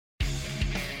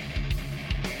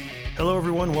Hello,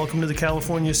 everyone. Welcome to the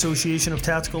California Association of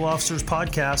Tactical Officers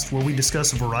podcast, where we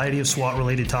discuss a variety of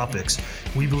SWAT-related topics.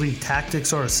 We believe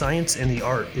tactics are a science, and the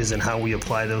art is in how we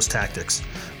apply those tactics.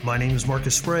 My name is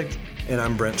Marcus Sprague. And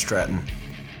I'm Brent Stratton.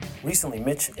 Recently,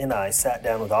 Mitch and I sat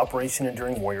down with Operation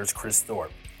Enduring Warrior's Chris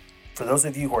Thorpe. For those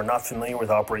of you who are not familiar with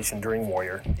Operation Enduring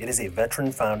Warrior, it is a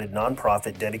veteran-founded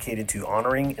nonprofit dedicated to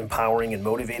honoring, empowering, and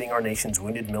motivating our nation's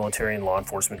wounded military and law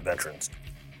enforcement veterans.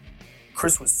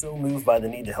 Chris was so moved by the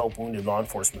need to help wounded law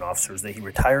enforcement officers that he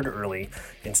retired early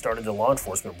and started the law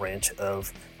enforcement branch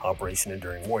of Operation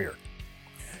Enduring Warrior.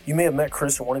 You may have met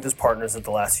Chris or one of his partners at the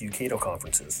last few Cato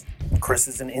conferences. Chris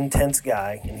is an intense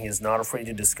guy, and he is not afraid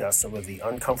to discuss some of the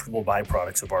uncomfortable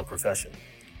byproducts of our profession.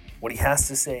 What he has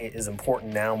to say is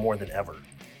important now more than ever.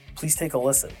 Please take a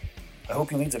listen. I hope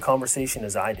he leads a conversation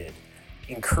as I did.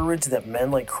 Encourage that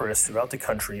men like Chris throughout the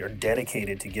country are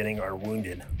dedicated to getting our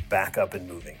wounded back up and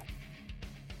moving.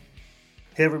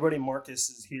 Hey everybody, Marcus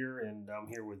is here, and I'm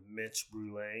here with Mitch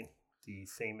Brule, the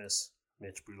famous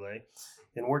Mitch Brule.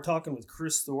 And we're talking with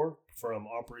Chris Thorpe from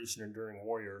Operation Enduring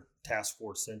Warrior Task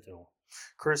Force Sentinel.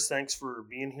 Chris, thanks for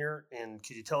being here. And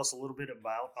could you tell us a little bit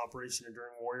about Operation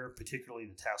Enduring Warrior, particularly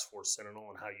the Task Force Sentinel,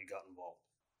 and how you got involved?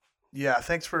 Yeah,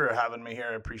 thanks for having me here.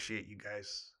 I appreciate you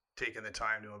guys taking the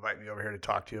time to invite me over here to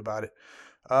talk to you about it.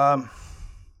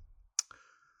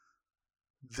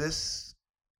 This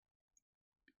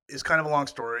is kind of a long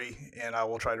story, and I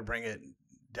will try to bring it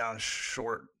down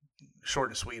short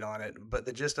and sweet on it. But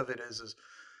the gist of it is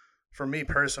for me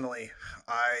personally,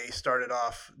 I started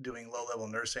off doing low-level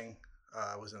nursing.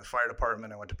 I was in the fire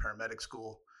department. I went to paramedic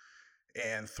school,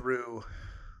 and through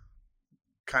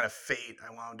kind of fate,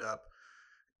 I wound up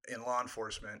in law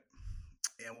enforcement.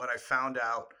 And what I found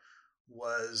out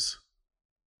was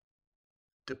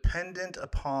dependent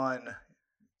upon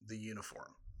the uniform,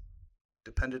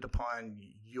 dependent upon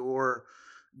your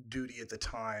duty at the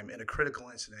time, in a critical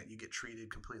incident, you get treated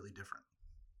completely different.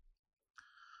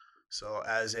 So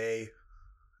as a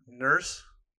nurse,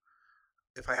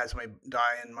 if I had somebody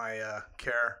die in my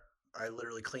care, I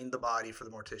literally cleaned the body for the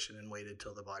mortician and waited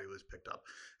till the body was picked up.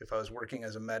 If I was working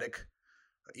as a medic,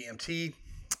 EMT,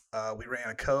 we ran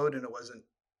a code, and it wasn't,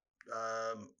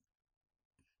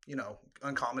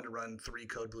 uncommon to run 3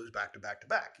 code blues back to back to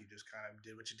back. You just kind of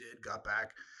did what you did, got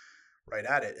back right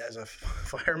at it. As a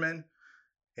fireman,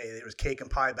 hey, there was cake and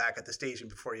pie back at the station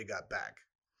before you got back.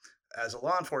 As a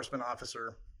law enforcement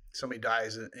officer, somebody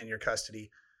dies in your custody,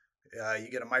 you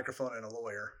get a microphone and a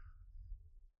lawyer,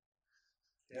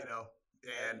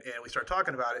 and we start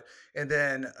talking about it. And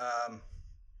then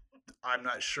I'm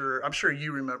sure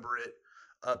you remember it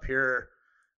up here.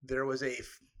 There was a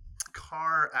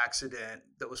car accident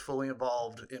that was fully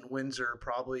involved in Windsor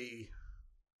probably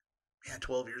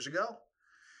 12 years ago.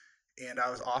 And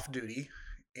I was off duty,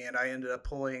 and I ended up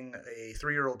pulling a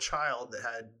 3-year-old child that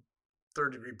had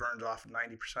third-degree burns off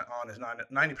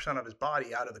 90% of his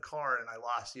body out of the car, and I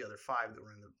lost the other 5 that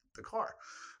were in the car.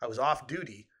 I was off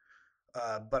duty,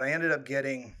 but I ended up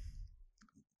getting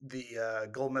the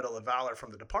Gold Medal of Valor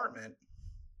from the department,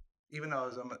 even though I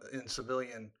was in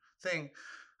civilian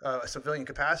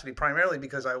capacity, primarily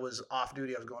because I was off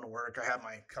duty. I was going to work. I had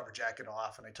my cover jacket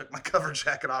off, and I took my cover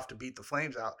jacket off to beat the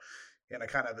flames out. And I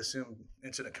kind of assumed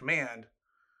incident command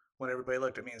when everybody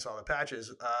looked at me and saw the patches.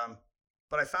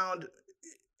 But I found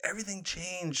everything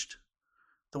changed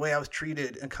the way I was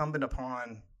treated, incumbent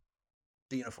upon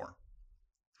the uniform.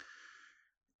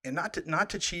 And not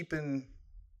to cheapen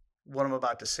what I'm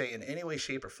about to say in any way,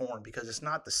 shape, or form, because it's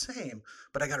not the same,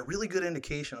 but I got a really good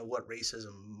indication of what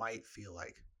racism might feel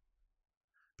like.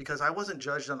 Because I wasn't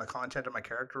judged on the content of my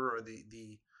character or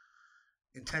the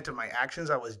intent of my actions.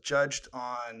 I was judged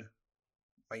on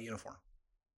my uniform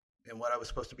and what I was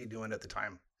supposed to be doing at the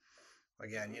time.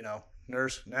 Again,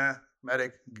 nurse, nah,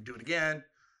 medic, do it again,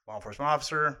 law enforcement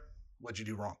officer, what'd you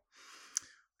do wrong?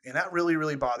 And that really,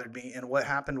 really bothered me. And what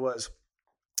happened was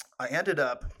I ended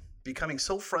up becoming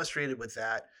so frustrated with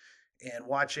that and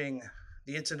watching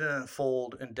the incident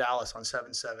unfold in Dallas on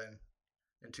 7/7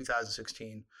 in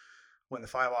 2016 when the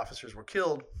 5 officers were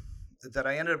killed, that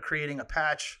I ended up creating a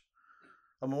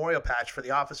memorial patch for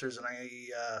the officers, and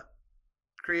I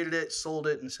created it, sold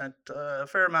it, and sent a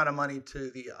fair amount of money to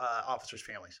the officers'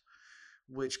 families,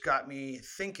 which got me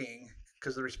thinking,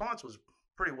 because the response was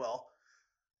pretty well,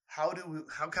 how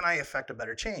can I affect a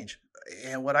better change?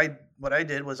 And what I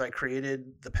did was I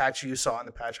created the patch you saw, and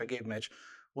the patch I gave Mitch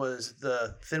was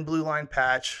the thin blue line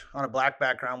patch on a black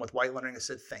background with white lettering that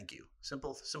said thank you.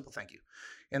 Simple thank you.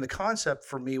 And the concept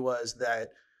for me was that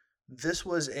this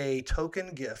was a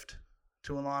token gift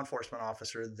to a law enforcement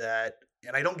officer that,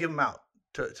 and I don't give them out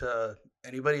to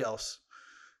anybody else.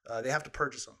 They have to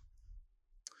purchase them.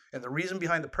 And the reason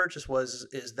behind the purchase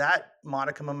is that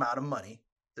modicum amount of money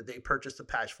that they purchased the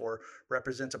patch for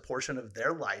represents a portion of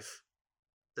their life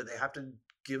that they have to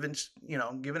give in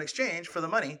exchange for the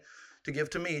money to give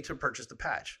to me to purchase the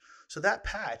patch. So that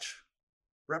patch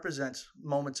represents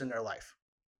moments in their life.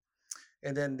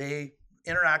 And then they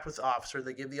interact with the officer,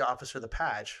 they give the officer the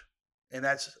patch, and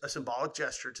that's a symbolic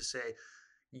gesture to say,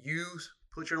 you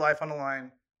put your life on the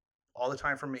line all the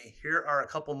time for me. Here are a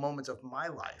couple moments of my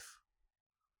life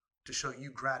to show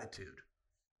you gratitude.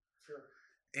 Sure.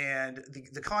 And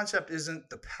the concept isn't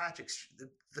the patch.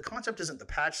 The concept isn't the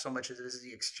patch so much as it is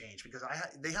the exchange, because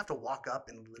they have to walk up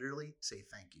and literally say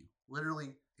thank you,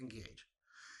 literally engage.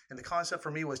 And the concept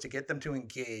for me was to get them to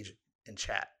engage and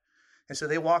chat. And so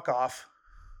they walk off,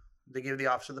 they give the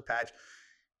officer the patch.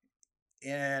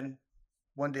 And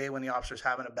one day when the officer's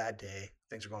having a bad day,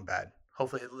 things are going bad.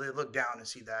 Hopefully they look down and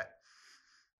see that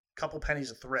couple pennies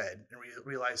of thread and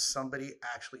realize somebody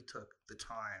actually took the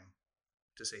time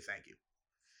to say thank you.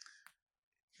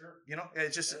 Sure.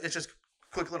 It's just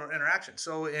quick little interaction.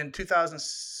 So in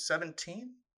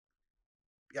 2017,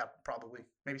 yeah, probably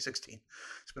maybe 16.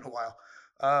 It's been a while.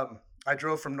 I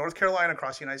drove from North Carolina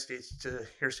across the United States to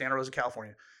here, Santa Rosa,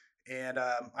 California. And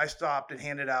I stopped and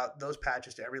handed out those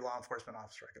patches to every law enforcement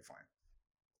officer I could find.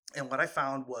 And what I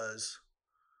found was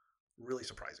really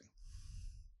surprising.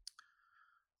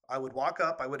 I would walk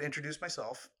up, I would introduce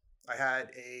myself. I had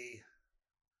a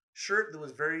shirt that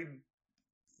was very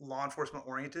law enforcement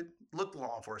oriented, looked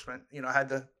law enforcement. I had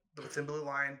the thin blue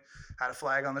line, had a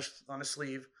flag on the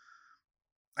sleeve.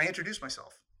 I introduced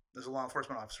myself as a law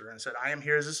enforcement officer and said, I am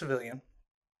here as a civilian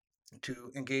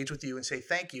to engage with you and say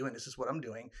thank you, and this is what I'm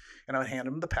doing. And I would hand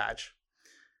them the patch,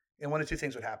 and one of two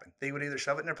things would happen. They would either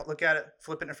shove it in look at it,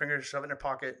 flip it in their fingers, shove it in their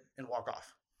pocket, and walk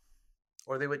off.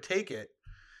 Or they would take it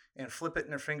and flip it in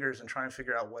their fingers and try and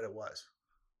figure out what it was.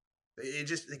 They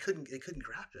couldn't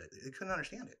grasp it. They couldn't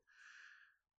understand it.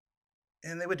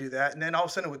 And they would do that, and then all of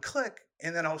a sudden it would click,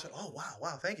 and then all of a sudden, oh,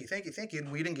 wow, thank you.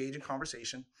 And we'd engage in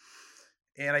conversation.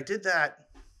 And I did that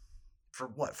for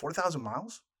 4,000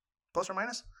 miles, plus or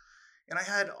minus? And I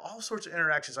had all sorts of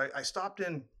interactions. I stopped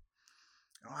in,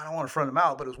 I don't want to front them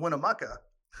out, but it was Winnemucca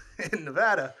in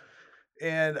Nevada.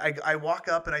 And I walk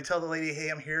up and I tell the lady, hey,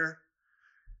 I'm here.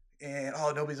 And,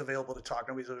 nobody's available to talk.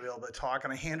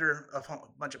 And I hand her a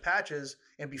bunch of patches.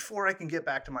 And before I can get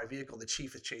back to my vehicle, the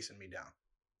chief is chasing me down.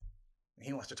 And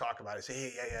he wants to talk about it. Say,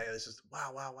 hey, yeah, this is,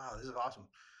 wow, this is awesome.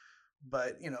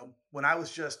 But, when I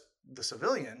was just the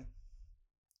civilian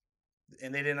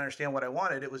and they didn't understand what I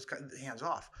wanted, it was hands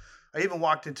off. I even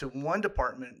walked into one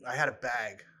department. I had a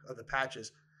bag of the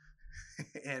patches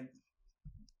and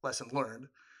lesson learned.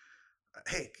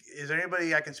 Hey, is there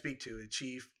anybody I can speak to?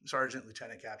 Chief, sergeant,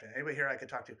 lieutenant, captain, anybody here I can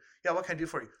talk to? Yeah, what can I do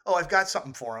for you? Oh, I've got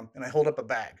something for him. And I hold up a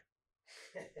bag.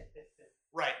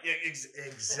 Right.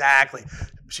 Exactly.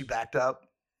 She backed up.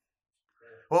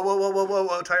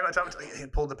 Whoa. Time out.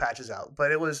 And pulled the patches out.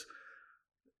 But it was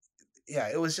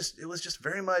just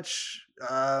very much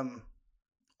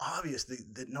obvious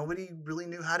that nobody really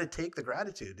knew how to take the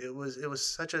gratitude. It was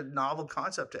such a novel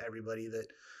concept to everybody that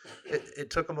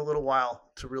it took them a little while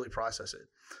to really process it.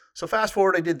 So fast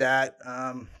forward, I did that.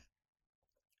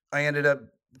 I ended up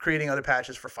creating other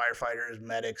patches for firefighters,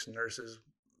 medics, nurses,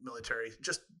 military,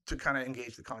 just to kind of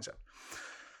engage the concept.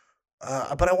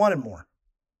 But I wanted more.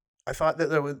 I thought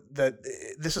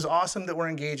that this is awesome that we're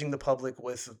engaging the public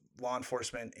with law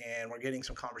enforcement and we're getting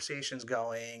some conversations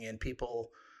going and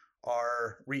people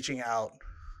are reaching out.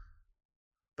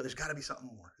 But there's got to be something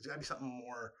more. There's got to be something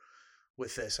more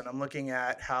with this. And I'm looking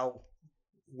at how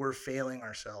we're failing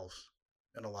ourselves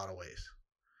in a lot of ways.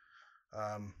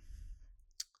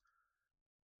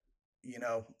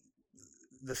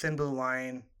 The thin blue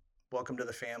line, welcome to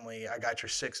the family. I got your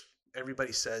six.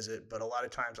 Everybody says it, but a lot of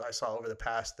times I saw over the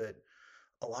past that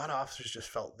a lot of officers just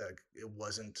felt that it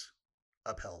wasn't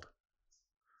upheld.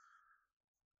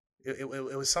 It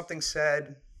was something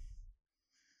said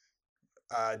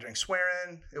during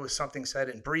swearing. It was something said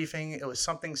in briefing. It was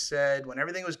something said when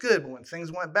everything was good, but when things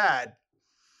went bad,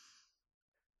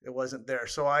 it wasn't there.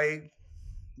 So I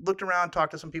looked around,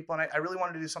 talked to some people, and I really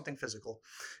wanted to do something physical.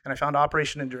 And I found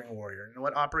Operation Enduring Warrior. And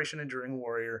what Operation Enduring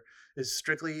Warrior is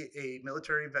strictly a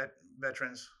military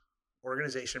veterans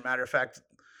organization. Matter of fact,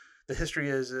 the history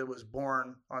is it was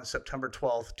born on September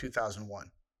 12th,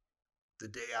 2001, the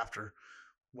day after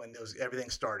when everything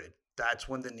started. That's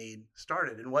when the need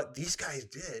started. And what these guys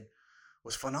did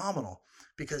was phenomenal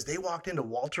because they walked into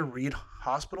Walter Reed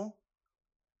Hospital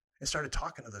and started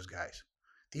talking to those guys.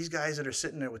 These guys that are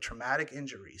sitting there with traumatic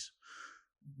injuries,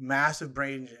 massive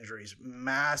brain injuries,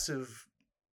 massive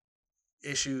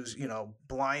issues,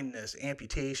 blindness,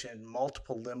 amputation,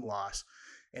 multiple limb loss.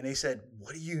 And they said,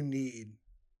 what do you need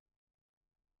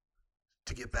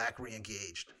to get back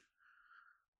re-engaged?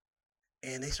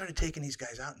 And they started taking these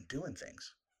guys out and doing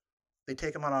things. They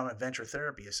take them out on adventure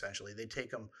therapy, essentially. They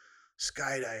take them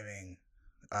skydiving,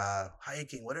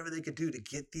 hiking, whatever they could do to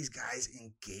get these guys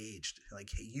engaged. Like,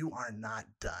 hey, you are not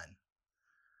done.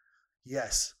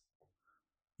 Yes,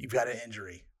 you've got an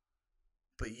injury,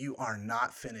 but you are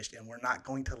not finished, and we're not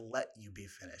going to let you be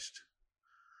finished.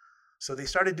 So they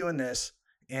started doing this,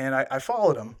 and I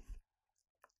followed them.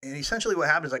 And essentially what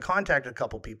happened is I contacted a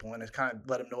couple people and I kind of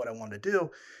let them know what I wanted to do.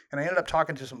 And I ended up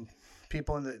talking to some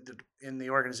people in the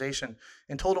organization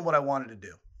and told them what I wanted to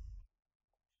do.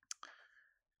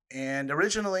 And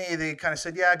originally they kind of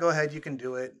said, yeah, go ahead, you can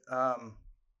do it.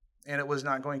 And it was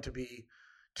not going to be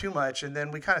too much. And then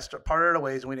we kind of parted our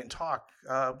ways and we didn't talk.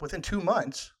 Within 2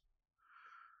 months,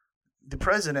 the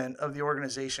president of the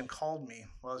organization called me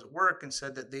while I was at work and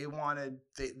said that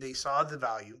they saw the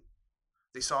value,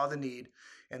 they saw the need,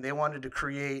 and they wanted to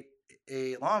create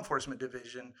a law enforcement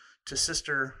division a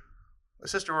sister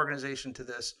organization to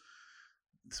this,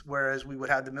 whereas we would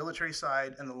have the military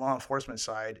side and the law enforcement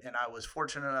side. And I was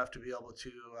fortunate enough to be able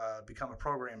to become a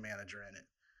program manager in it.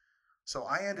 So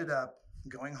I ended up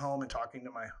going home and talking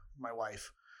to my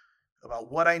wife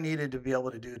about what I needed to be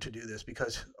able to do this,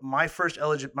 because my first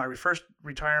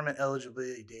retirement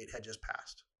eligibility date had just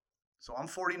passed. So I'm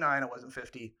 49, I wasn't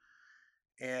 50,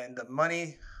 and the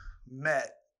money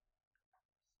met,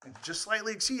 just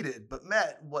slightly exceeded, but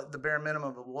met what the bare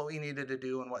minimum of what we needed to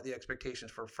do and what the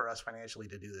expectations for us financially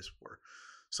to do this were.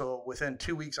 So within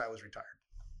 2 weeks, I was retired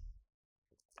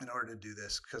in order to do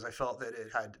this, because I felt that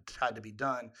it had to be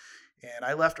done. And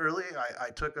I left early. I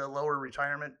took a lower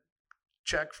retirement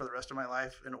check for the rest of my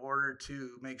life in order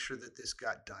to make sure that this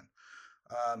got done.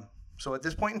 So at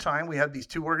this point in time, we have these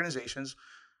two organizations.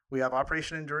 We have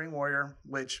Operation Enduring Warrior,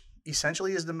 which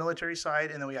essentially is the military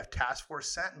side, and then we have Task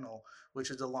Force Sentinel,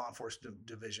 which is the law enforcement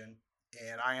division,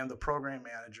 and I am the program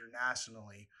manager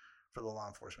nationally for the law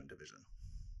enforcement division.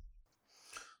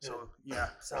 So yeah,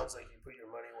 sounds like you put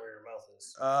your money where your mouth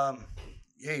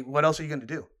is. Hey, what else are you going to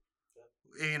do?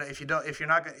 Yeah.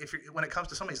 When it comes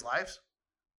to somebody's lives,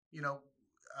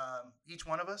 each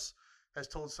one of us has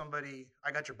told somebody,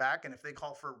 "I got your back," and if they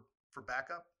call for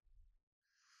backup,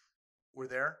 we're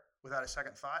there without a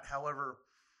second thought. However,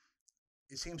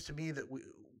 it seems to me that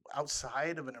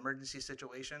outside of an emergency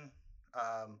situation,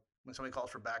 when somebody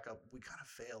calls for backup, we kind of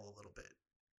fail a little bit.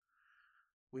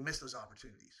 We miss those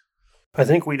opportunities. I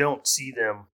think we don't see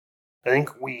them. I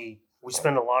think we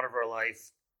spend a lot of our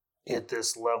life at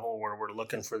this level where we're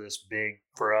looking for this big,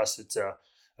 for us, it's a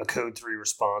code 3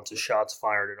 response, a shots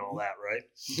fired and all that, right?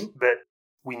 Mm-hmm. But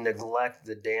we neglect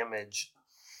the damage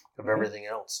of everything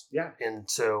else. Yeah. And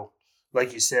so,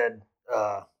 like you said,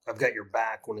 I've got your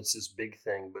back when it's this big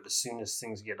thing, but as soon as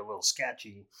things get a little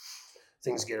sketchy,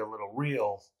 things get a little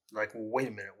real, like, well, wait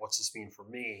a minute, what's this mean for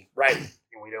me? Right. And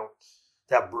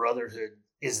that brotherhood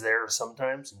is there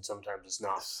sometimes, and sometimes it's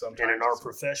not. And in our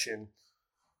profession,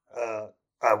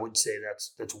 I would say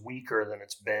that's weaker than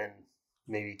it's been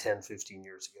maybe 10, 15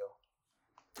 years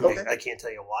ago. Okay. I can't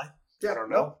tell you why. Yeah, I don't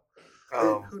know.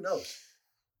 Who knows?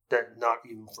 That not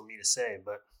even for me to say,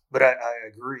 but I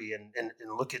agree. And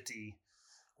look at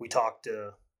we talked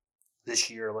this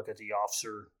year, look at the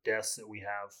officer deaths that we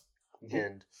have,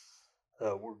 and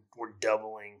we're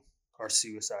doubling our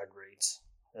suicide rates,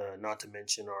 not to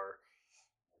mention our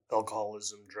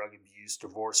alcoholism, drug abuse,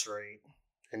 divorce rate,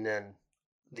 and then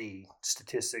the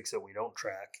statistics that we don't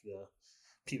track, the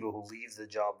people who leave the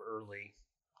job early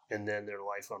and then their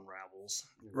life unravels.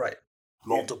 Right.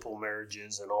 Multiple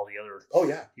marriages and all the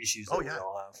other issues that we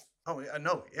all have. Oh, yeah,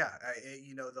 no, yeah.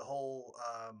 The whole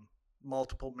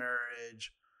multiple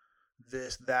marriage,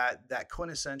 that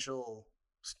quintessential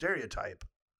stereotype,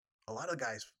 a lot of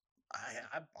guys,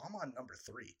 I'm on number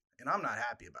 3, and I'm not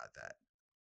happy about that,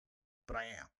 but I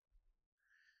am.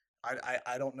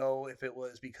 I don't know if it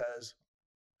was because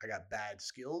I got bad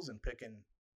skills in picking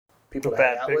people. A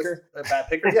bad picker? A bad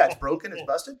picker, yeah, it's broken, it's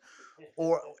busted,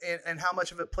 and how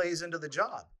much of it plays into the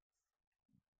job.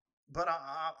 But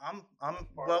I'm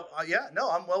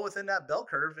well within that bell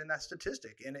curve and that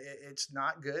statistic, and it's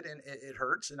not good, and it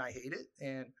hurts, and I hate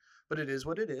it, but it is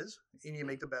what it is, and you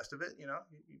make the best of it. You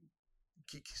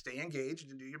stay engaged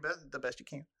and do your best, the best you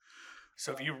can.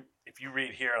 So if you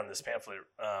read here on this pamphlet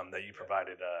that you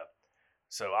provided,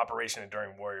 so Operation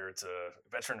Enduring Warrior, it's a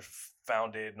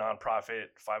veteran-founded nonprofit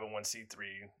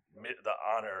 501c3.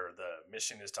 The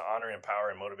mission is to honor, empower,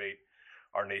 and motivate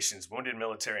our nation's wounded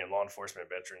military and law enforcement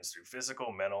veterans through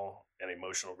physical, mental, and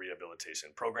emotional rehabilitation.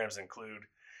 Programs include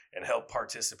and help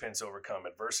participants overcome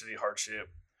adversity, hardship,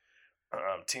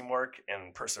 teamwork,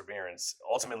 and perseverance.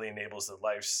 Ultimately enables the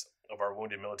lives of our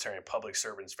wounded military and public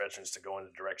servants, veterans, to go in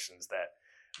the directions that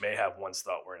may have once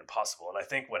thought were impossible. And I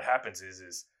think what happens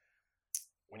is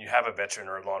when you have a veteran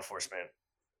or a law enforcement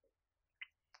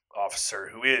officer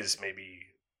who is maybe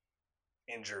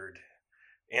injured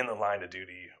in the line of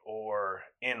duty or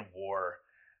in war,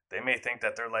 they may think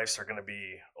that their lives are going to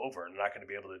be over and not going to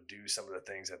be able to do some of the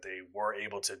things that they were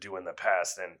able to do in the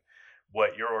past. And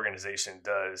what your organization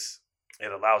does,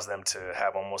 it allows them to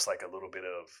have almost like a little bit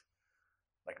of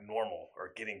like normal,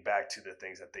 or getting back to the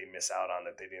things that they miss out on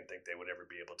that they didn't think they would ever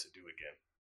be able to do again.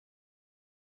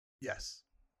 Yes.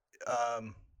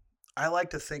 I like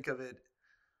to think of it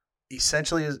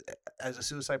essentially as a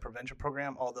suicide prevention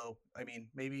program, although, I mean,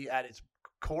 maybe at its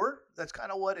core, that's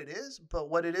kind of what it is. But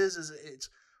what it is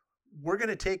we're going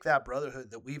to take that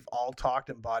brotherhood that we've all talked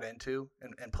and bought into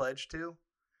and pledged to,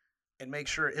 and make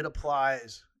sure it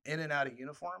applies in and out of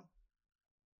uniform,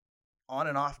 on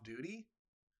and off duty,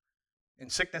 in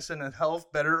sickness and in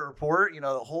health, better report, the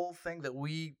whole thing that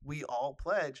we all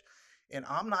pledge. And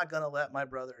I'm not going to let my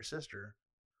brother or sister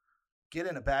get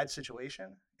in a bad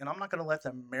situation, and I'm not going to let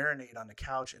them marinate on the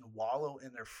couch and wallow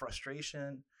in their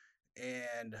frustration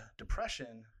and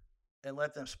depression and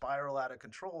let them spiral out of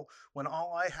control when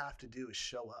all I have to do is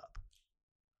show up.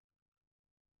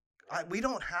 We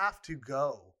don't have to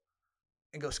go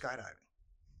and go skydiving.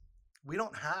 We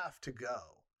don't have to go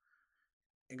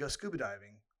and go scuba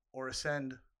diving or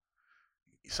ascend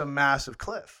some massive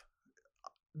cliff.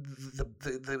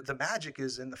 The magic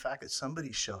is in the fact that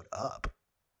somebody showed up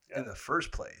in the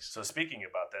first place. So speaking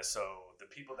about that, so the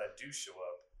people that do show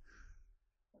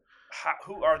up,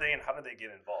 who are they and how do they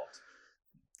get involved?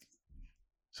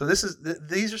 So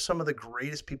these are some of the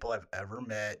greatest people I've ever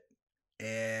met,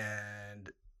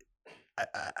 and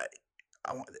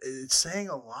it's saying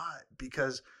a lot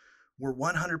because we're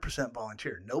 100%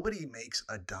 volunteer. Nobody makes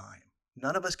a dime.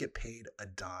 None of us get paid a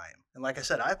dime. And like I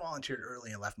said, I volunteered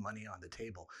early and left money on the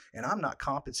table, and I'm not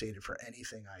compensated for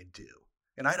anything I do.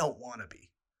 And I don't want to be,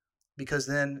 because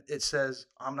then it says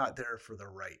I'm not there for the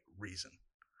right reason.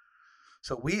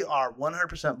 So we are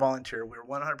 100% volunteer. We're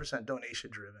 100%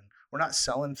 donation driven. We're not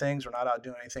selling things. We're not out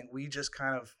doing anything. We just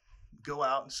kind of go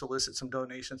out and solicit some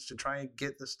donations to try and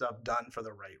get the stuff done for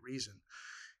the right reason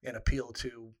and appeal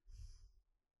to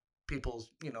people's,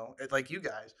 like you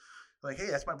guys. Like, hey,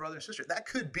 that's my brother and sister. That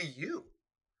could be you.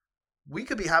 We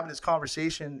could be having this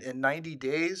conversation in 90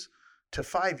 days to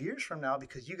 5 years from now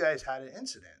because you guys had an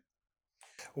incident.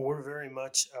 Well, we're very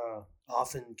much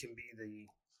often can be the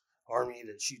army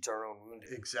that shoots our own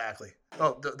wounded. Exactly.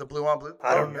 Oh, the blue on blue?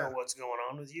 I don't know what's going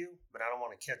on with you, but I don't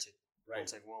want to catch it. Right.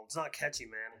 It's like, well, it's not catchy,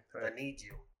 man. Right. I need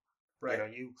you. Right.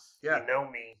 You know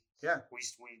me. Yeah. We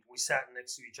sat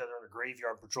next to each other in a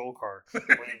graveyard patrol car.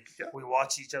 Yeah. We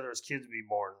watched each other's kids be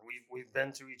born. We've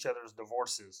been through each other's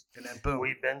divorces. And then boom.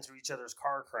 We've been through each other's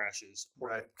car crashes.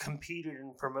 Right. We've competed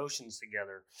in promotions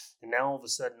together. And now all of a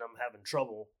sudden I'm having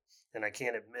trouble and I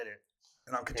can't admit it.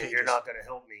 And I'm contagious. And you're not going to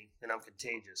help me, and I'm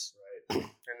contagious. Right.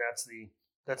 And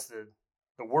that's the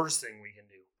worst thing we can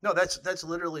do. No, that's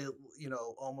literally,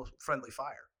 almost friendly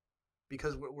fire,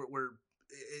 because we're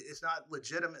it's not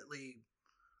legitimately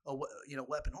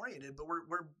weapon oriented, but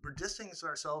we're distancing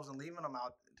ourselves and leaving them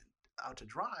out to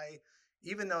dry,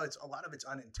 even though a lot of it's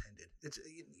unintended. It's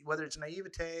whether it's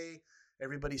naivete,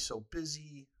 everybody's so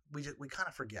busy, we kind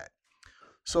of forget.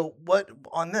 So what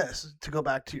on this, to go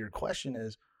back to your question,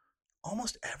 is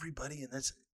almost everybody in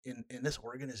this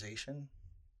organization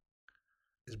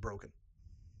is broken.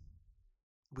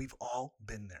 We've all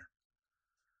been there.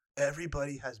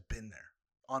 Everybody has been there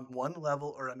on one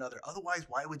level or another. Otherwise,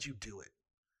 why would you do it?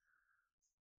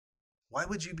 Why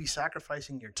would you be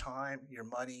sacrificing your time, your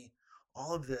money,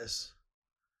 all of this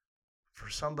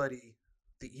for somebody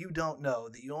that you don't know,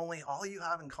 that all you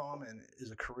have in common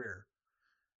is a career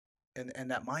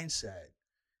and that mindset?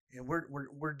 And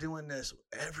we're doing this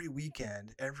every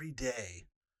weekend, every day,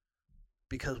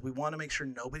 because we want to make sure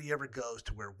nobody ever goes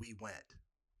to where we went.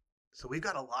 So we've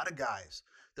got a lot of guys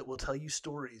that will tell you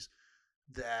stories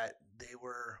that they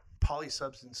were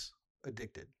polysubstance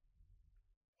addicted,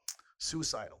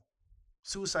 suicide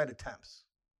attempts,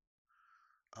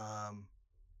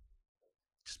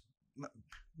 just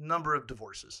number of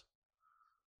divorces,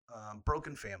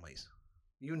 broken families.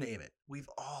 You name it. We've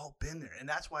all been there. And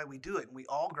that's why we do it. And we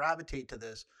all gravitate to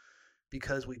this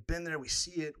because we've been there. We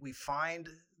see it. We find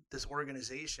this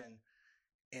organization.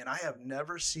 And I have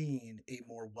never seen a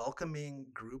more welcoming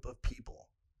group of people,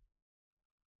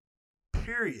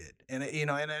 period. And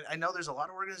I know there's a lot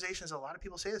of organizations, a lot of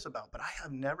people say this about, but I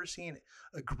have never seen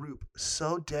a group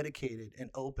so dedicated and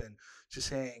open to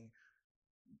saying,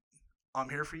 I'm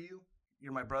here for you.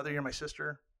 You're my brother. You're my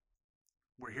sister.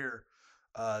 We're here.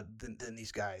 Than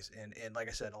these guys. And like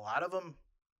I said, a lot of them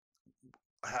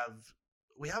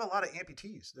we have a lot of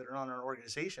amputees that are on our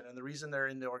organization. And the reason they're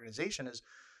in the organization is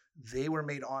they were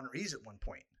made honorees at one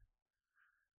point.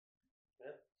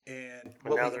 Yeah. And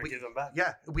now they're giving back.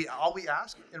 Yeah. All we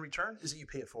ask in return is that you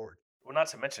pay it forward. Well, not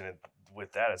to mention it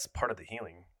with that, it's part of the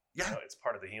healing. Yeah. It's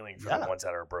part of the healing for the ones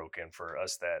that are broken, for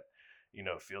us that,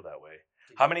 feel that way.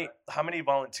 How many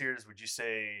volunteers would you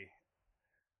say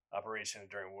Operation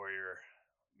Enduring Warrior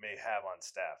may have on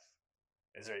staff?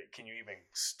 Can you even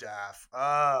staff?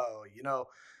 Oh,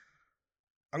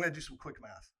 I'm going to do some quick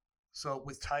math. So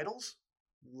with titles,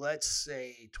 let's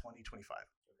say 20, 25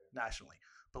 nationally,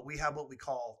 but we have what we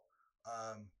call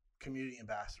community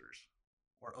ambassadors,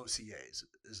 or OCAs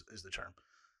is the term.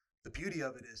 The beauty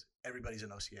of it is everybody's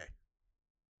an OCA.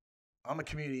 I'm a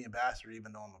community ambassador,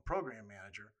 even though I'm a program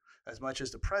manager, as much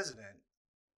as the president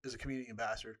is a community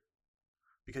ambassador,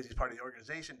 because he's part of the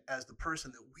organization, as the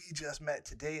person that we just met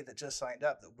today that just signed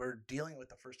up, that we're dealing with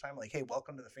the first time, like, hey,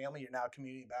 welcome to the family. You're now a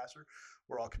community ambassador.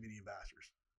 We're all community ambassadors.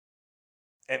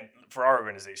 And for our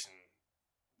organization,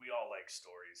 we all like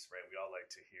stories, right? We all like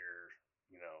to hear,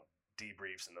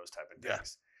 debriefs and those type of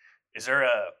things. Yeah. Is there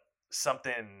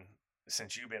something,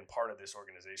 since you've been part of this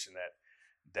organization,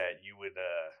 that you would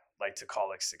like to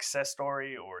call a success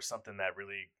story, or something that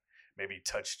really maybe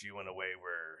touched you in a way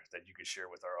that you could share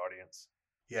with our audience?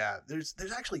 Yeah, there's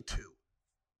actually two,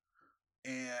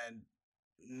 and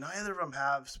neither of them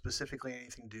have specifically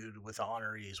anything to do with the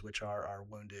honorees, which are our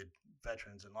wounded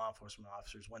veterans and law enforcement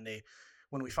officers.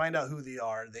 When we find out who they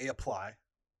are, they apply.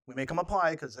 We make them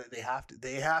apply because they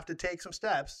have to take some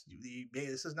steps. Hey,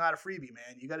 this is not a freebie,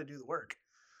 man. You got to do the work.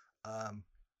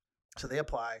 So they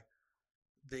apply.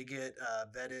 They get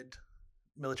vetted,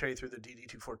 military through the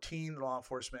DD-214, law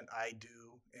enforcement. I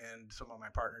do, and some of my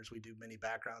partners, we do many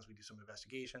backgrounds. We do some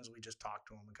investigations. We just talk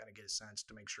to them and kind of get a sense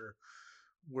to make sure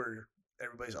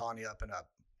everybody's on the up and up.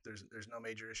 There's no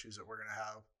major issues that we're going to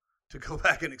have to go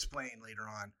back and explain later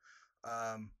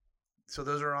on. So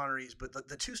those are honorees. But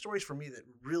the two stories for me that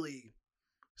really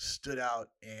stood out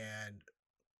and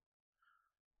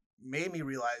made me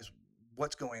realize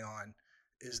what's going on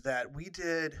is that we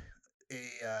did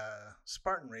a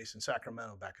Spartan race in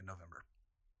Sacramento back in November.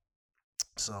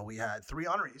 So we had 3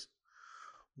 honorees.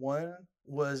 One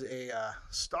was a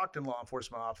Stockton law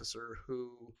enforcement officer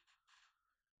who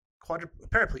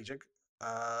paraplegic,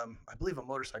 I believe a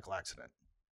motorcycle accident.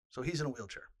 So he's in a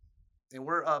wheelchair, and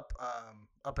we're up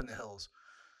in the hills.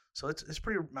 So it's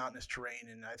pretty mountainous terrain,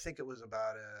 and I think it was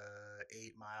about a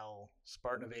 8-mile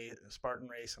Spartan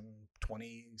race and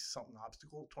 20-something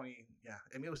obstacle. 20, yeah.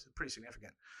 I mean, it was pretty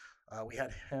significant. We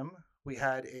had him. We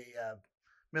had a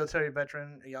military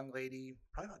veteran, a young lady,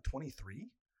 probably about 23.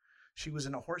 She was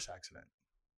in a horse accident.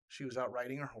 She was out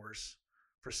riding her horse.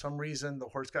 For some reason, the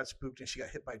horse got spooked and she got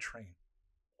hit by a train.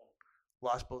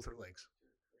 Lost both her legs.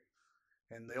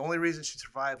 And the only reason she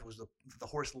survived was the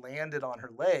horse landed on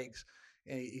her legs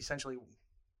and essentially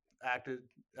acted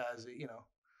as a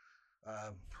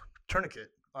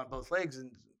tourniquet on both legs.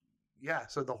 And yeah,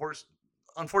 so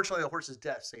unfortunately the horse's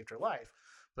death saved her life,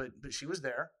 but she was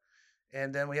there.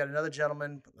 And then we had another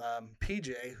gentleman,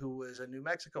 PJ, who was a New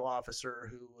Mexico officer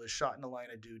who was shot in the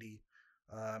line of duty,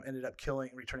 ended up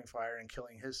returning fire and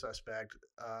killing his suspect.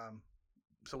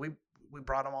 So we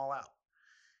brought them all out.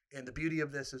 And the beauty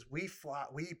of this is we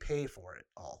pay for it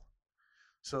all.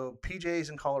 So PJ's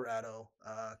in Colorado,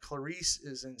 Clarice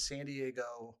is in San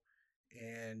Diego,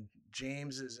 and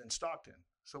James is in Stockton.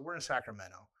 So we're in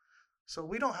Sacramento. So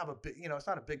we don't have a big, it's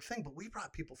not a big thing, but we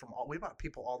brought people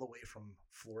all the way from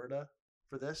Florida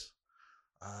for this,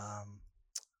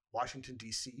 Washington,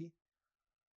 D.C.,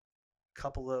 a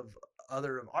couple of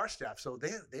other of our staff. So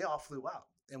they all flew out,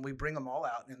 and we bring them all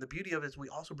out. And the beauty of it is we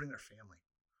also bring their family.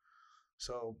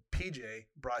 So PJ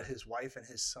brought his wife and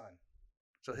his son.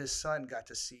 So his son got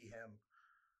to see him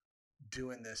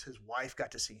doing this. His wife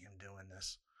got to see him doing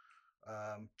this.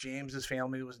 James's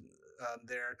family was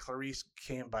there. Clarice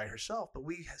came by herself, but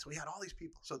we had all these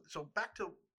people. So back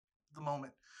to the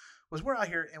moment was we're out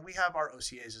here and we have our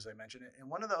OCAs, as I mentioned it. And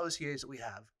one of the OCAs that we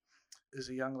have is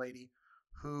a young lady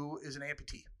who is an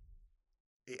amputee,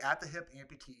 at the hip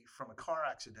amputee from a car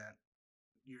accident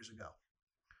years ago.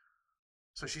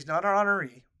 So she's not our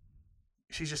honoree.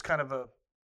 She's just kind of a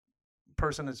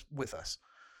person that's with us.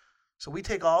 So we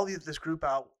take all this group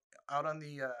out on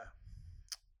the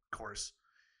course.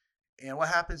 And what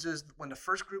happens is when the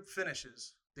first group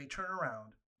finishes, they turn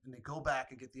around and they go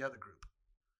back and get the other group.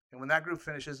 And when that group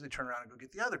finishes, they turn around and go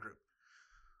get the other group.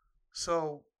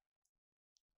 So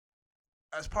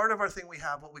as part of our thing, we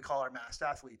have what we call our masked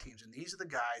athlete teams. And these are the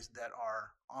guys that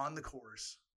are on the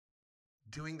course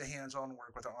doing the hands-on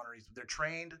work with our honorees. They're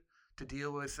trained to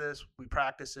deal with this. We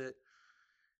practice it.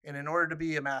 And in order to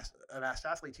be a masked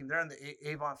athlete team, they're in the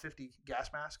Avon 50 gas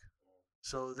mask.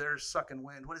 So they're sucking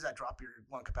wind. What does that drop your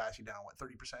lung capacity down? What,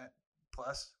 30%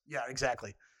 plus? Yeah,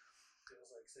 exactly. It was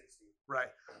like 60. Right.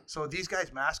 So these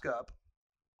guys mask up,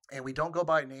 and we don't go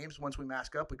by names. Once we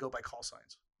mask up, we go by call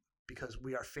signs because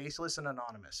we are faceless and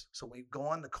anonymous. So we go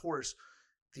on the course,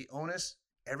 the onus,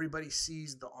 everybody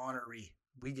sees the honoree.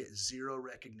 We get zero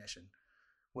recognition.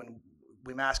 When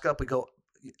we mask up, we go,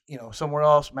 somewhere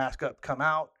else, mask up, come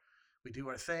out. We do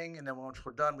our thing, and then once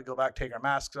we're done, we go back, take our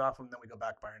masks off, and then we go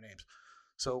back by our names.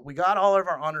 So we got all of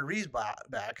our honorees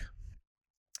back,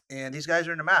 and these guys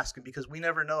are in a mask. And because we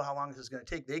never know how long this is going to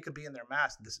take, they could be in their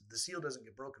mask. The seal doesn't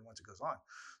get broken once it goes on.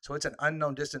 So it's an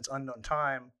unknown distance, unknown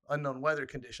time, unknown weather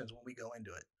conditions when we go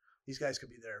into it. These guys could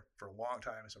be there for a long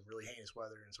time in some really heinous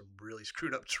weather and some really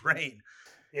screwed up terrain.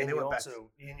 And you also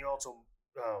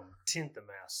tint the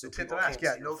mask. So tint the mask,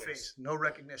 yeah, no face, no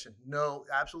recognition, no,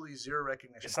 absolutely zero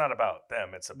recognition. It's not about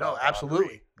them. It's about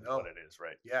absolutely, no, what it is,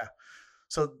 right? Yeah.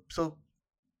 So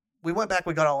we went back.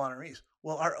 We got all honorees.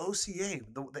 Well, our OCA,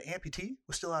 the amputee,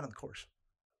 was still out on the course.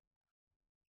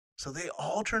 So they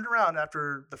all turned around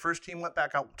after the first team went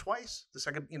back out twice. The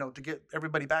second, to get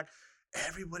everybody back,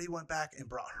 everybody went back and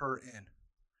brought her in.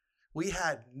 We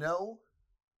had no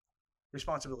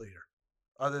responsibility here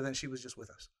other than she was just with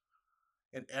us.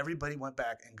 And everybody went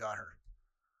back and got her.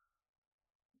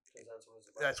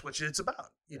 That's what it's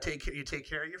about. You take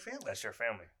care of your family. That's your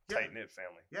family. Yeah. Tight-knit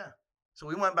family. Yeah. So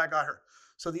we went back, got her.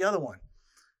 So the other one,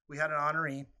 we had an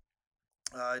honoree,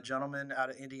 a gentleman out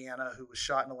of Indiana who was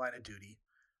shot in the line of duty,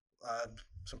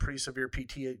 some pretty severe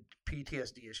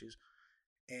PTSD issues.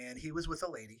 And he was with a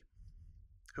lady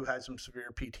who had some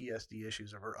severe PTSD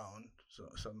issues of her own, so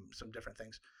some different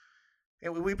things.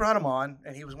 And we brought him on,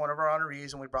 and he was one of our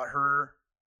honorees, and we brought her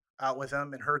out with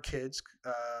him and her kids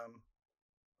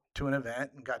to an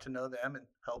event and got to know them and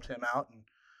helped him out and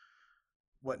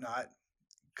whatnot.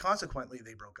 Consequently,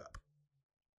 they broke up.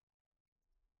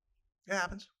 It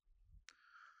happens.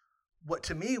 What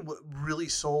really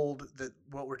sold that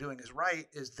what we're doing is right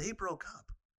is they broke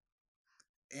up.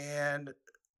 And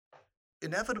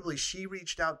inevitably, she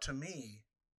reached out to me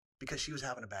because she was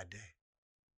having a bad day.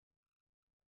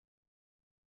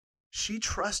 She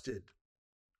trusted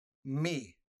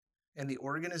me and the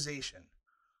organization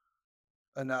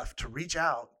enough to reach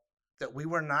out that we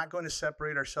were not going to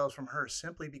separate ourselves from her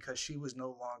simply because she was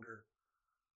no longer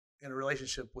in a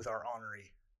relationship with our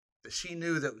honoree. That she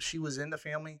knew that she was in the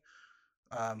family.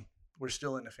 We're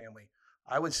still in the family.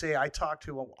 I would say I talk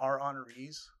to our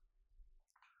honorees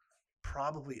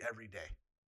probably every day.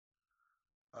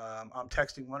 I'm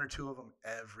texting one or two of them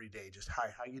every day. Just,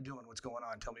 hi, how you doing? What's going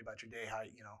on? Tell me about your day. How,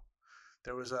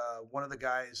 There was one of the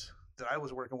guys that I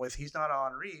was working with. He's not an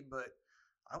honoree, but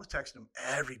I was texting him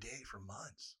every day for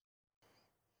months.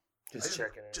 Just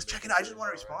checking in. Just checking. I just want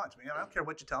a response, man. I don't care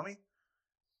what you tell me.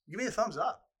 Give me a thumbs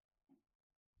up.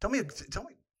 Tell me.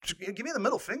 Give me the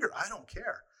middle finger. I don't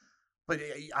care. But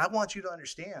I want you to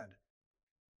understand.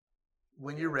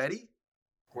 When you're ready,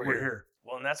 we're here.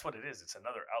 Well, and that's what it is. It's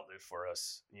another outlet for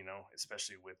us,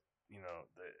 especially with,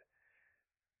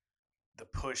 the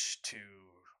push to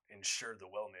ensure the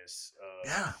wellness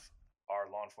of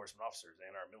our law enforcement officers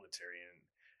and our military. And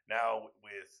now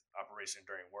with Operation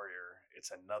Enduring Warrior,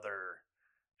 it's another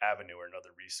avenue or another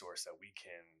resource that we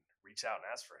can reach out and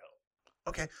ask for help.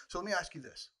 Okay, so let me ask you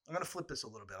this. I'm going to flip this a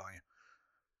little bit on you.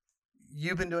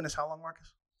 You've been doing this how long,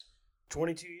 Marcus?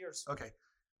 22 years. Okay.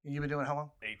 And you've been doing how long?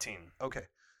 18. Okay.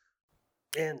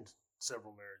 And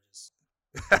several marriages.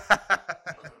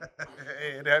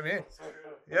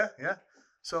 Yeah.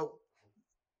 So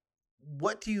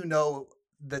what do you know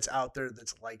that's out there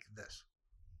that's like this?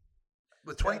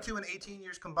 With 22 and 18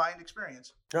 years combined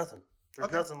experience. Nothing.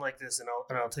 There's nothing like this, and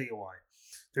I'll tell you why.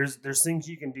 There's things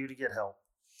you can do to get help.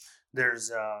 There's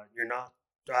you're not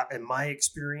in my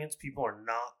experience, people are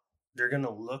not. They're going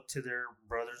to look to their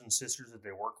brothers and sisters that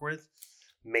they work with,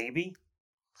 maybe,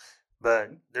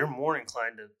 but they're more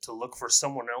inclined to look for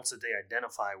someone else that they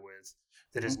identify with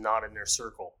that is not in their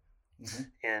circle. Mm-hmm.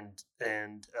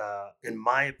 And in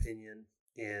my opinion,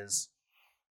 is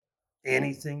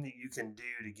anything that you can do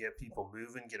to get people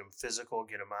moving, get them physical,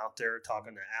 get them out there,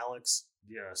 talking to Alex,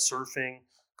 surfing,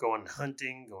 going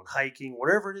hunting, going hiking,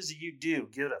 whatever it is that you do,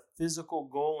 get a physical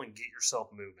goal and get yourself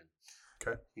moving.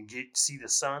 Okay. You see the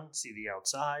sun, see the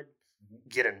outside,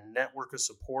 get a network of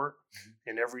support,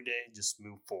 and every day just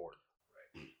move forward.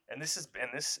 Right. And this is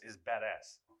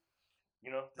badass. You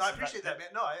know, No, I appreciate that,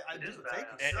 man. No, I do. Thank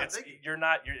you. It's, Thank you. You're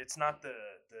not. It's not the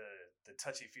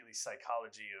touchy feely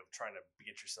psychology of trying to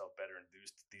get yourself better and do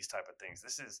these type of things.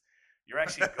 This is you're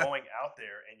actually going out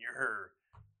there and you're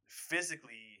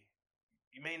physically.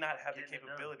 You may not have the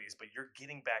capabilities, but you're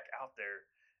getting back out there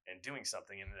and doing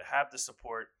something, and to have the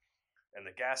support and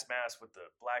the gas mask with the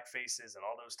black faces and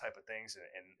all those type of things,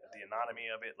 and the anatomy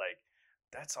of it, like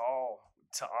that's all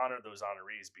to honor those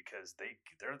honorees because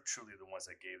they're truly the ones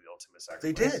that gave the ultimate sacrifice.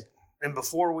 They did. And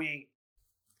before we're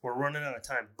running out of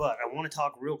time, but I want to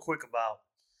talk real quick about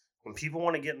when people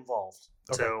want to get involved.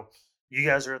 Okay. So you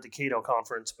guys are at the Cato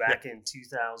conference back in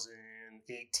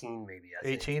 2018, maybe. I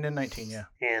think. 18 and 19, yeah.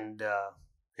 And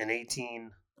in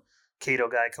 18, Cato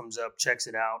guy comes up, checks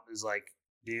it out, is like,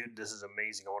 dude, this is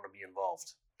amazing. I want to be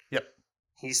involved. Yep.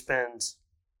 He spends.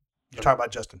 You're talking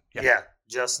about Justin. Yeah. Yeah.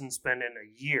 Justin spending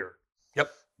a year. Yep.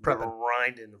 Prepping.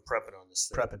 Grinding and prepping on this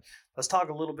thing. Prepping. Let's talk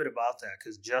a little bit about that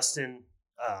because Justin,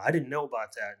 I didn't know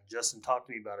about that. Justin talked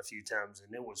to me about it a few times,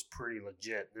 and it was pretty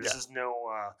legit. There's just no,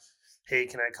 hey,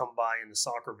 can I come by in the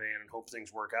soccer van and hope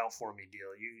things work out for me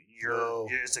deal.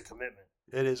 It's a commitment.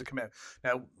 It is a commitment.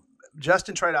 Now,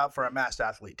 Justin tried out for a masked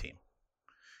athlete team.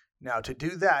 Now, to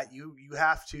do that, you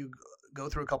have to go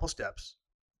through a couple steps.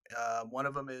 One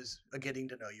of them is a getting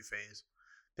to know you phase.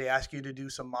 They ask you to do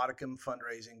some modicum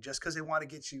fundraising just because they want to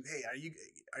get you, hey,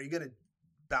 are you going to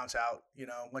bounce out? You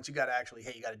know, once you got to actually,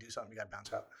 hey, you got to do something, you got to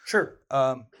bounce out. Sure.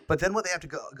 But then what they have to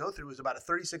go through is about a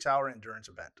 36-hour endurance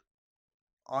event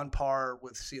on par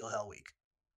with Seal Hell Week.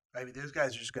 I mean, those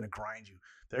guys are just going to grind you.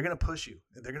 They're going to push you.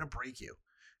 They're going to break you.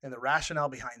 And the rationale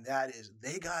behind that is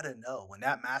they got to know when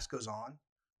that mask goes on,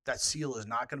 that seal is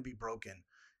not going to be broken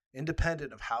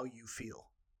independent of how you feel.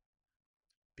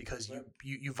 Because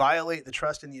you violate the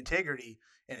trust and the integrity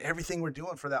and everything we're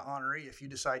doing for that honoree. If you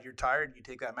decide you're tired and you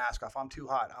take that mask off, I'm too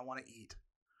hot, I want to eat.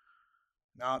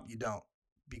 No, you don't.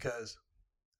 Because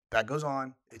that goes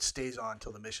on. It stays on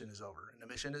until the mission is over. And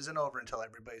the mission isn't over until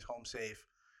everybody's home safe.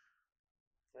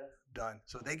 Yeah. Done.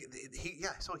 So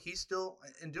so he's still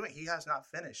in doing. He has not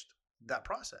finished that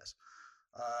process.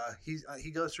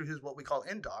 He goes through his what we call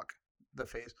NDOC, the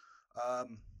phase. I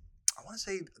want to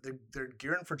say they're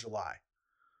gearing for July.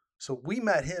 So we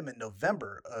met him in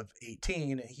November of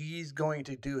 18, and he's going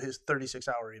to do his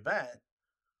 36-hour event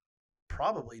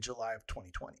probably July of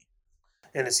 2020.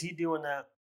 And is he doing that?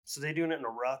 So they doing it in a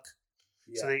ruck?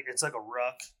 Yeah. So it's like a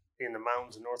ruck in the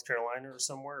mountains of North Carolina or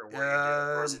somewhere, or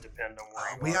where or does it depend on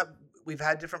where we've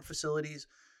had different facilities.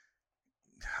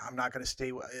 I'm not going to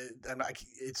stay.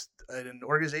 It's an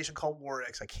organization called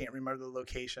Warx. I can't remember the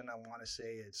location. I want to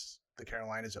say it's the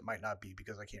Carolinas. It might not be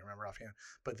because I can't remember offhand.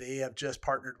 But they have just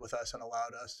partnered with us and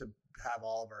allowed us to have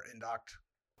all of our NDOC.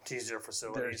 These are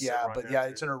facilities.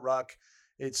 It's in a ruck.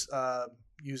 It's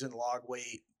using log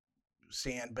weight,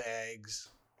 sandbags.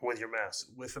 With your mask.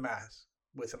 With the mask.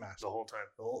 The whole time.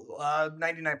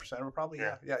 99% of it probably.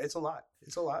 Yeah. It's a lot.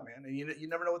 It's a lot, man. And you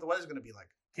never know what the weather's going to be like.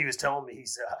 He was telling me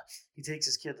he takes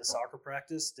his kid to soccer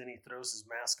practice, then he throws his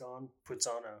mask on, puts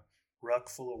on a ruck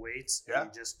full of weights, and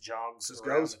he just jogs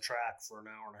around the track for an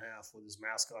hour and a half with his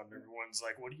mask on. And everyone's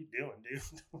like, "What are you doing,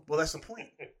 dude?" Well, that's the point.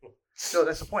 No,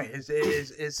 that's the point. Is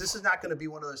this is not going to be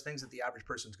one of those things that the average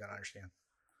person's going to understand.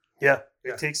 Yeah,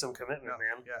 it takes some commitment,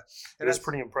 man. Yeah, it is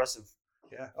pretty impressive.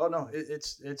 Yeah. Oh no,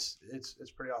 it's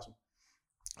pretty awesome.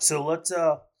 So let's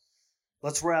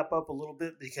wrap up a little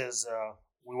bit because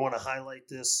we want to highlight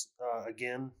this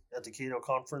again at the Cato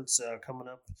conference coming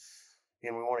up,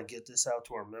 and we want to get this out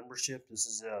to our membership. This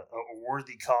is a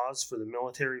worthy cause for the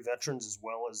military veterans as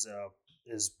well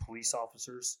as police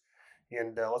officers.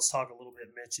 And let's talk a little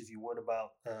bit, Mitch, if you would,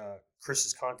 about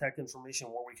Chris's contact information,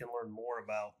 where we can learn more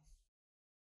about.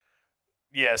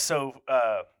 Yeah, so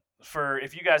for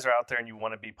if you guys are out there and you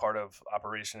want to be part of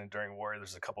Operation Enduring Warrior,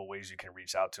 there's a couple ways you can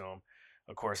reach out to them.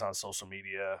 Of course, on social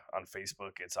media, on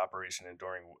Facebook, it's Operation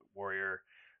Enduring Warrior.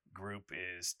 Group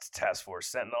is Task Force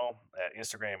Sentinel. At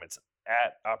Instagram, it's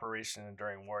at Operation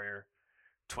Enduring Warrior.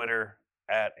 Twitter,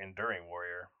 at Enduring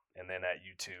Warrior. And then at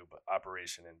YouTube,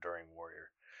 Operation Enduring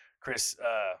Warrior. Chris,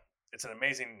 it's an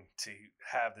amazing to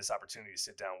have this opportunity to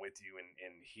sit down with you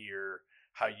and hear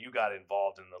how you got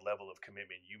involved in the level of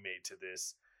commitment you made to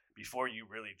this before you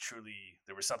really truly,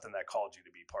 there was something that called you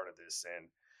to be part of this. And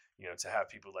you know, to have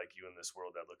people like you in this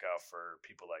world that look out for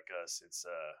people like us, it's,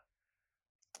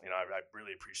 you know, I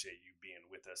really appreciate you being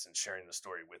with us and sharing the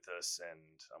story with us. And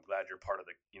I'm glad you're part of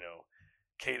the, you know,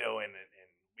 Cato and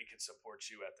we can support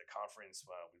you at the conference.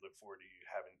 We look forward to you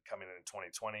coming in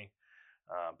 2020.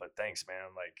 But thanks,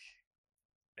 man. Like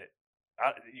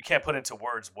you can't put into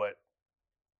words what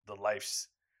the lives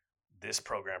this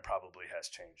program probably has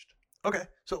changed. Okay,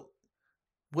 so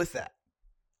with that,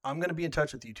 I'm going to be in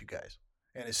touch with you two guys.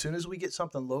 And as soon as we get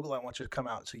something local, I want you to come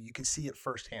out so you can see it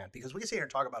firsthand, because we can sit here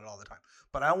and talk about it all the time.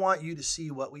 But I want you to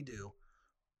see what we do.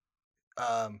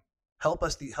 Help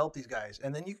these guys.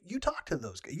 And then you talk to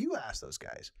those guys. You ask those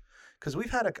guys. Because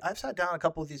I've sat down a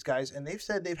couple of these guys, and they've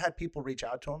said they've had people reach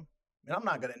out to them. And I'm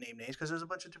not going to name names because there's a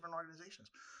bunch of different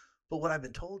organizations. But what I've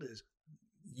been told is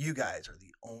you guys are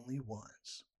the only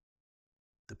ones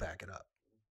to back it up.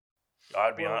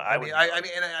 I'd be honest.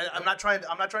 I'm not trying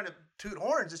to toot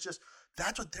horns. It's just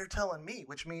that's what they're telling me,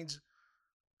 which means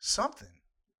something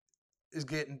is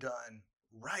getting done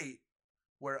right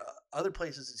where other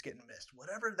places it's getting missed.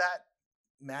 Whatever that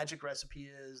magic recipe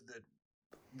is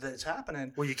that's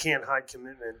happening. Well, you can't hide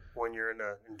commitment when you're in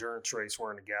an endurance race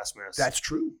wearing a gas mask. That's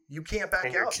true. You can't back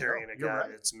and out. You're carrying a guy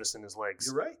that's missing his legs.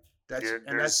 You're right. That's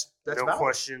no valid.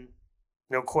 question.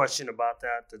 No question about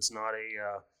that. That's not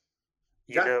a.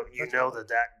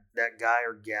 That guy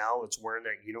or gal that's wearing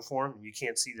that uniform, and you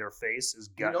can't see their face, is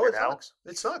gutting it out.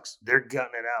 It sucks. They're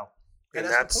gutting it out, and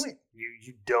that's the point.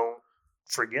 You don't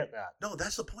forget that. No,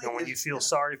 that's the point. And when you feel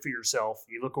sorry for yourself,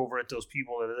 you look over at those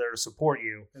people that are there to support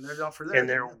you, and they're not for that, and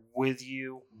they're with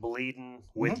you, bleeding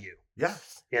with you. Yeah,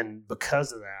 and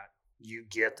because of that, you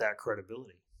get that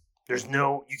credibility. There's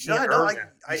you can't earn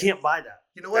that. You can't buy that.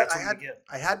 You know what?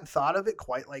 I hadn't thought of it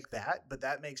quite like that, but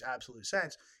that makes absolute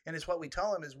sense. And it's what we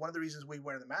tell them is one of the reasons we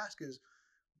wear the mask is,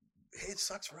 hey, it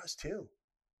sucks for us too.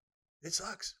 It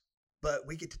sucks, but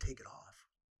we get to take it off.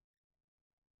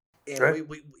 And right.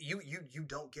 you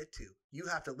don't get to. You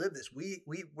have to live this.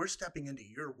 We're stepping into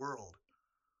your world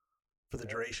for the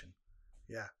duration.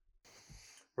 Yeah.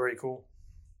 Very cool.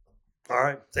 All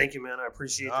right. Thank you, man. I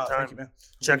appreciate the time. Thank you, man.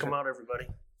 Check them out, everybody.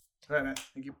 All right, man.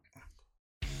 Thank you.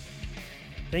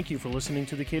 Thank you for listening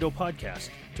to the Cato Podcast.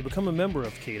 To become a member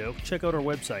of Cato, check out our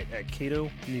website at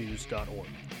catonews.org.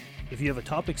 If you have a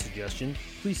topic suggestion,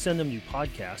 please send them to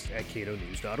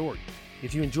podcast@catonews.org.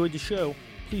 If you enjoyed the show,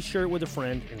 please share it with a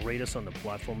friend and rate us on the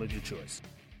platform of your choice.